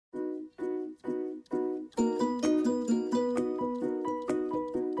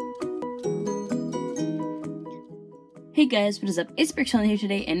Hey guys, what is up? It's Brickspiration here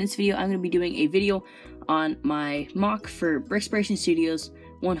today, and in this video I'm going to be doing a video on my MOC for Brickspiration Studio's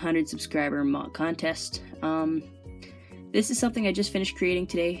 100 subscriber MOC contest. This is something I just finished creating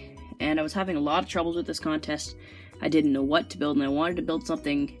today, and I was having a lot of troubles with this contest. I didn't know what to build, and I wanted to build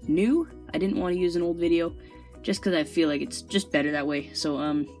something new. I didn't want to use an old video, just because I feel like it's just better that way.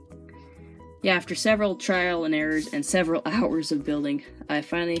 So, yeah, after several trial and errors and several hours of building, I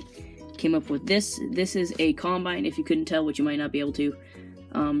finally came up with this. This is a combine, if you couldn't tell, which you might not be able to.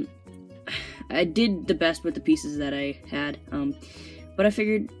 I did the best with the pieces that I had, but I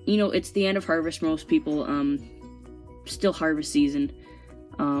figured, you know, it's the end of harvest. Most people, still harvest season,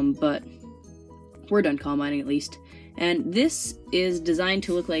 but we're done combining at least. And this is designed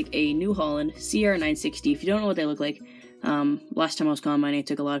to look like a New Holland CR960. If you don't know what they look like, last time I was combining, I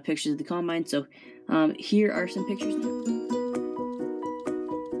took a lot of pictures of the combine, so here are some pictures now.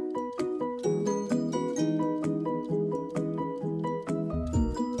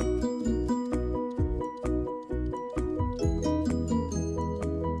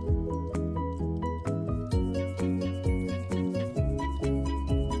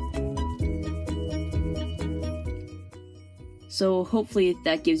 So hopefully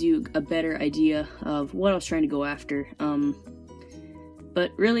that gives you a better idea of what I was trying to go after.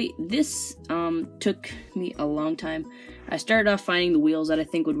 But really, this took me a long time. I started off finding the wheels that I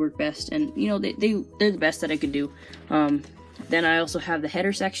think would work best, and you know, they're the best that I could do. Then I also have the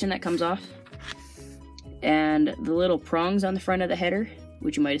header section that comes off, and the little prongs on the front of the header,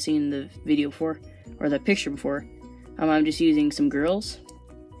 which you might have seen in the video before, or the picture before. I'm just using some girls.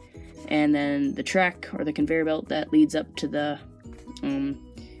 And then the track, or the conveyor belt that leads up to the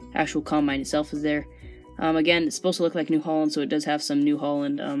actual combine itself is there. Again, it's supposed to look like New Holland, so it does have some New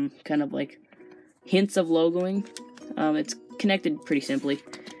Holland kind of like hints of logoing. It's connected pretty simply,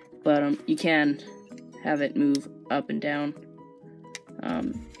 but you can have it move up and down.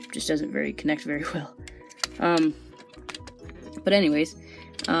 Just doesn't connect very well. But anyways,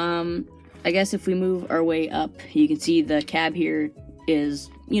 I guess if we move our way up, you can see the cab here is,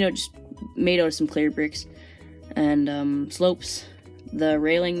 you know, just made out of some clear bricks and slopes. The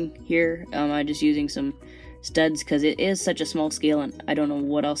railing here, I'm just using some studs because it is such a small scale and I don't know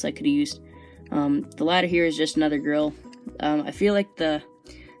what else I could have used. The ladder here is just another grill. I feel like the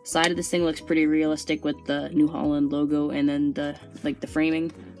side of this thing looks pretty realistic with the New Holland logo, and then the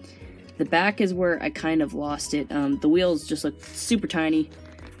framing. The back is where I kind of lost it. The wheels just look super tiny.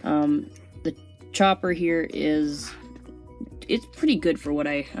 The chopper here it's pretty good for what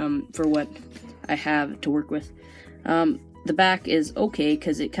I have to work with. The back is okay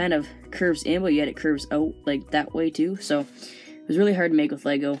because it kind of curves in, but yet it curves out like that way too. So it was really hard to make with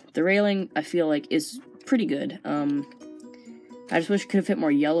Lego. The railing I feel like is pretty good. I just wish it could have fit more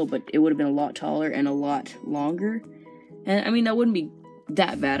yellow, but it would have been a lot taller and a lot longer. And I mean, that wouldn't be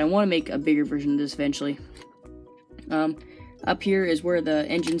that bad. I want to make a bigger version of this eventually. Up here is where the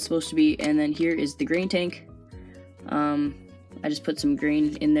engine's supposed to be, and then here is the grain tank. I just put some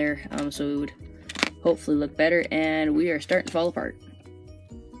grain in there so it would hopefully look better, and we are starting to fall apart.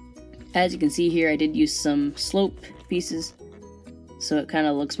 As you can see here, I did use some slope pieces so it kind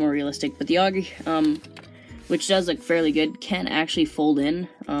of looks more realistic, but the auger, which does look fairly good, can actually fold in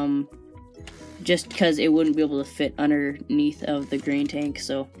just because it wouldn't be able to fit underneath of the grain tank,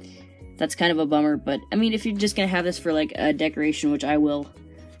 so that's kind of a bummer. But I mean, if you're just gonna have this for like a decoration, which I will,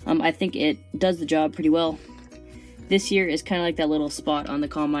 I think it does the job pretty well. This here is kind of like that little spot on the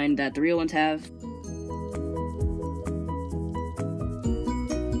combine that the real ones have.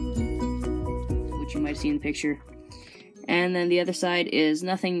 Which you might see in the picture. And then the other side is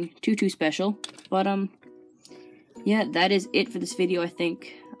nothing too special. But, yeah, that is it for this video, I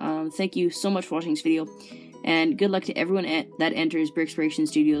think. Thank you so much for watching this video. And good luck to everyone that enters Brickspiration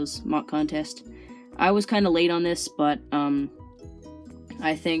Studio's MOC contest. I was kind of late on this, but,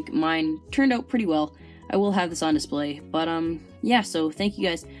 I think mine turned out pretty well. I will have this on display, but yeah, so thank you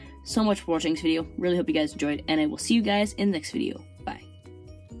guys so much for watching this video. Really hope you guys enjoyed, and I will see you guys in the next video.